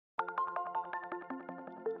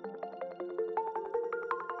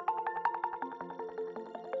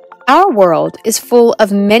Our world is full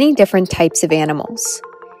of many different types of animals.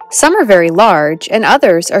 Some are very large and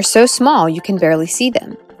others are so small you can barely see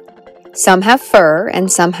them. Some have fur and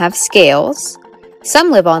some have scales. Some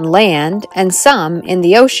live on land and some in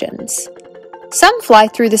the oceans. Some fly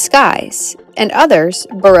through the skies and others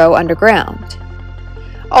burrow underground.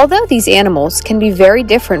 Although these animals can be very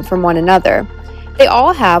different from one another, they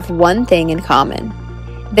all have one thing in common.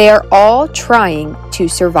 They are all trying to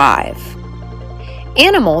survive.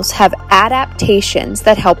 Animals have adaptations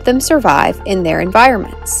that help them survive in their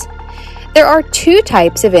environments. There are two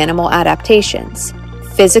types of animal adaptations: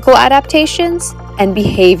 physical adaptations and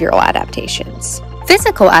behavioral adaptations.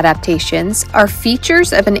 Physical adaptations are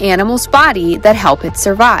features of an animal's body that help it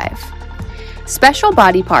survive. Special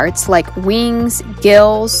body parts like wings,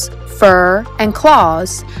 gills, fur, and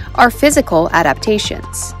claws are physical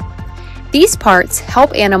adaptations. These parts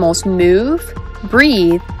help animals move,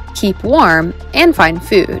 breathe, keep warm, and find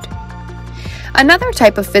food. Another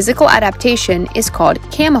type of physical adaptation is called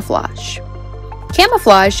camouflage.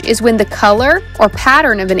 Camouflage is when the color or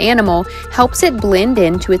pattern of an animal helps it blend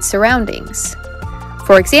into its surroundings.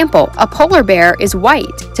 For example, a polar bear is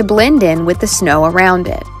white to blend in with the snow around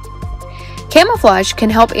it. Camouflage can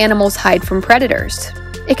help animals hide from predators.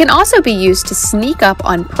 It can also be used to sneak up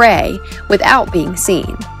on prey without being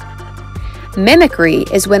seen. Mimicry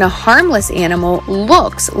is when a harmless animal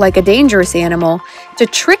looks like a dangerous animal to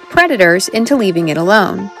trick predators into leaving it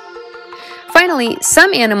alone. Finally,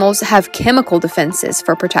 some animals have chemical defenses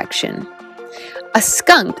for protection. A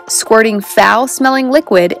skunk squirting foul-smelling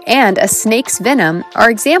liquid and a snake's venom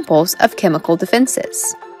are examples of chemical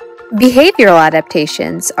defenses. Behavioral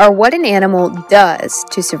adaptations are what an animal does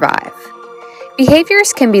to survive.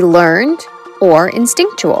 Behaviors can be learned or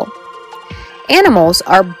instinctual. Animals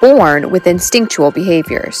are born with instinctual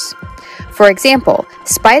behaviors. For example,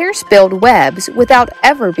 spiders build webs without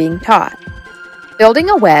ever being taught. Building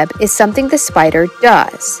a web is something the spider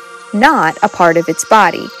does, not a part of its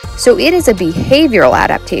body, so it is a behavioral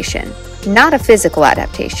adaptation, not a physical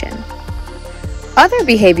adaptation. Other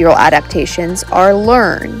behavioral adaptations are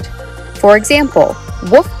learned. For example,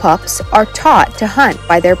 wolf pups are taught to hunt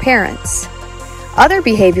by their parents. Other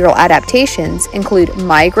behavioral adaptations include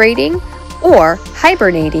migrating or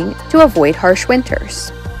hibernating to avoid harsh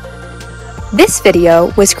winters. This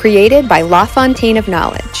video was created by LaFountaine of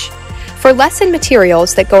Knowledge. For lesson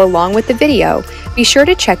materials that go along with the video, be sure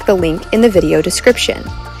to check the link in the video description.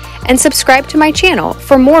 And subscribe to my channel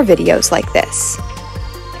for more videos like this.